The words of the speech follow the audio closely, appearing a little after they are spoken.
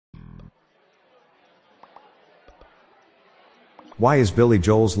Why is Billy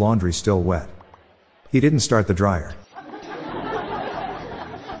Joel's laundry still wet? He didn't start the dryer.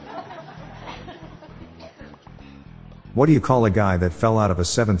 What do you call a guy that fell out of a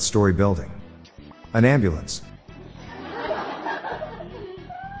 7th-story building? An ambulance.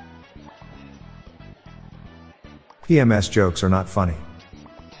 PMS jokes are not funny.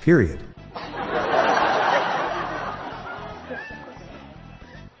 Period.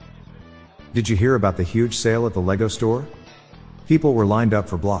 Did you hear about the huge sale at the Lego store? People were lined up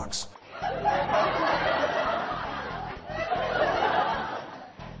for blocks.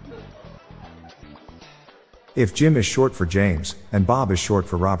 If Jim is short for James, and Bob is short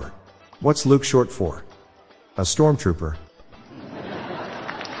for Robert, what's Luke short for? A stormtrooper.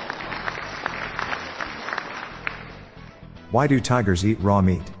 Why do tigers eat raw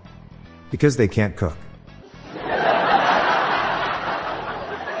meat? Because they can't cook.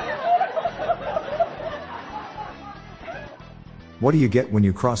 What do you get when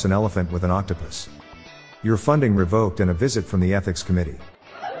you cross an elephant with an octopus? Your funding revoked and a visit from the ethics committee.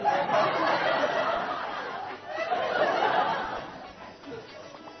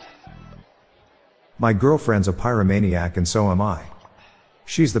 My girlfriend's a pyromaniac and so am I.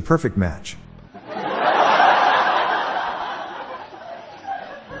 She's the perfect match.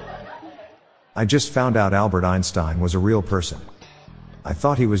 I just found out Albert Einstein was a real person. I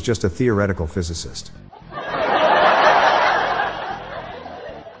thought he was just a theoretical physicist.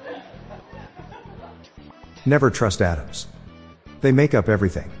 Never trust atoms. They make up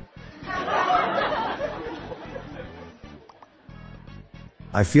everything.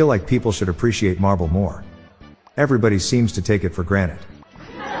 I feel like people should appreciate marble more. Everybody seems to take it for granted.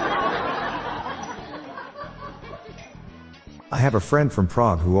 I have a friend from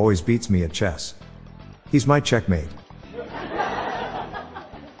Prague who always beats me at chess. He's my checkmate.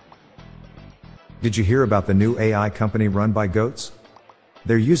 Did you hear about the new AI company run by goats?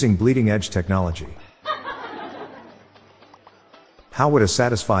 They're using bleeding-edge technology. How would a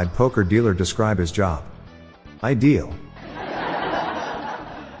satisfied poker dealer describe his job? Ideal.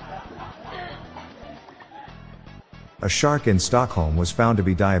 A shark in Stockholm was found to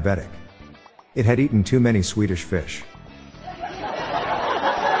be diabetic. It had eaten too many Swedish fish.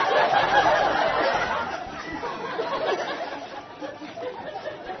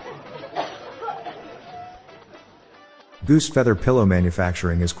 Goose feather pillow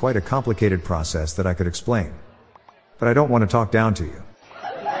manufacturing is quite a complicated process that I could explain. But I don't want to talk down to you.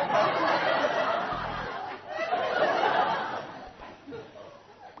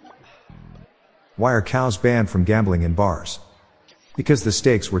 Why are cows banned from gambling in bars? Because the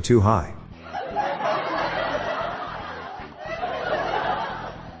stakes were too high.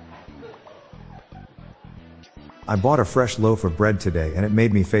 I bought a fresh loaf of bread today and it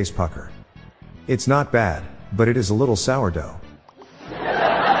made me face pucker. It's not bad, but it is a little sourdough.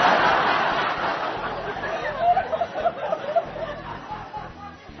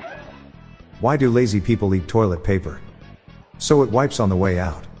 Why do lazy people eat toilet paper? So it wipes on the way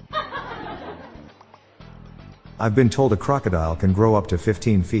out. I've been told a crocodile can grow up to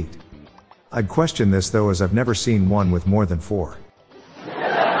 15 feet. I'd question this though, as I've never seen one with more than 4.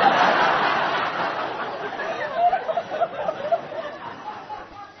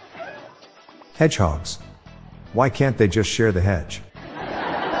 Hedgehogs. Why can't they just share the hedge?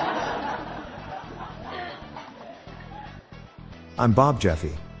 I'm Bob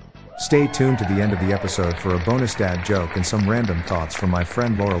Jeffy. Stay tuned to the end of the episode for a bonus dad joke and some random thoughts from my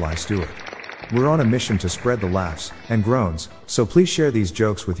friend Lorelei Stewart. We're on a mission to spread the laughs and groans, so please share these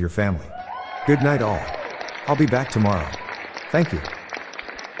jokes with your family. Good night all. I'll be back tomorrow. Thank you.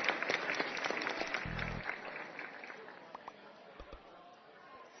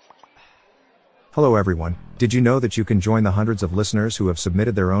 Hello everyone, did you know that you can join the hundreds of listeners who have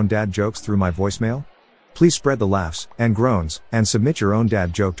submitted their own dad jokes through my voicemail? Please spread the laughs and groans and submit your own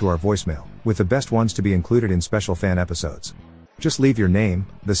dad joke to our voicemail, with the best ones to be included in special fan episodes. Just leave your name,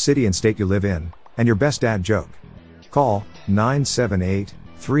 the city and state you live in, and your best dad joke. Call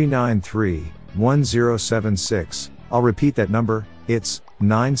 978-393-1076. I'll repeat that number, it's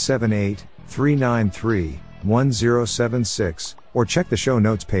 978-393-1076, or check the show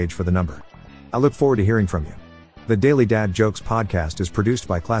notes page for the number. I look forward to hearing from you. The Daily Dad Jokes podcast is produced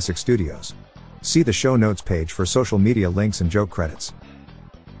by Classic Studios. See the show notes page for social media links and joke credits.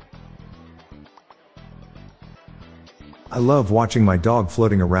 I love watching my dog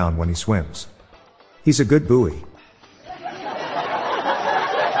floating around when he swims. He's a good buoy.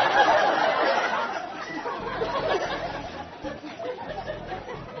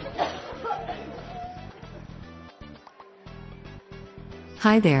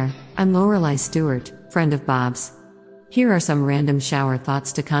 Hi there, I'm Lorelei Stewart, friend of Bob's. Here are some random shower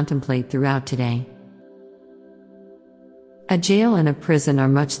thoughts to contemplate throughout today. A jail and a prison are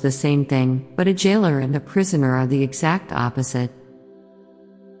much the same thing, but a jailer and a prisoner are the exact opposite.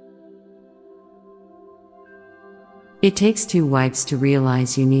 It takes 2 wipes to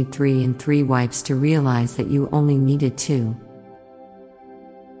realize you need 3 and 3 wipes to realize that you only needed 2.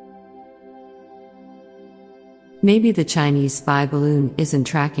 Maybe the Chinese spy balloon isn't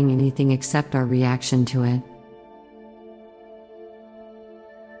tracking anything except our reaction to it.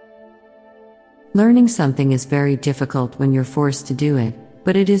 Learning something is very difficult when you're forced to do it,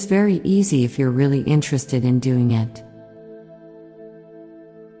 but it is very easy if you're really interested in doing it.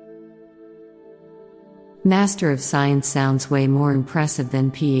 Master of Science sounds way more impressive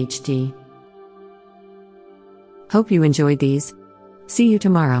than PhD. Hope you enjoyed these. See you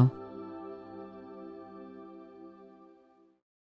tomorrow.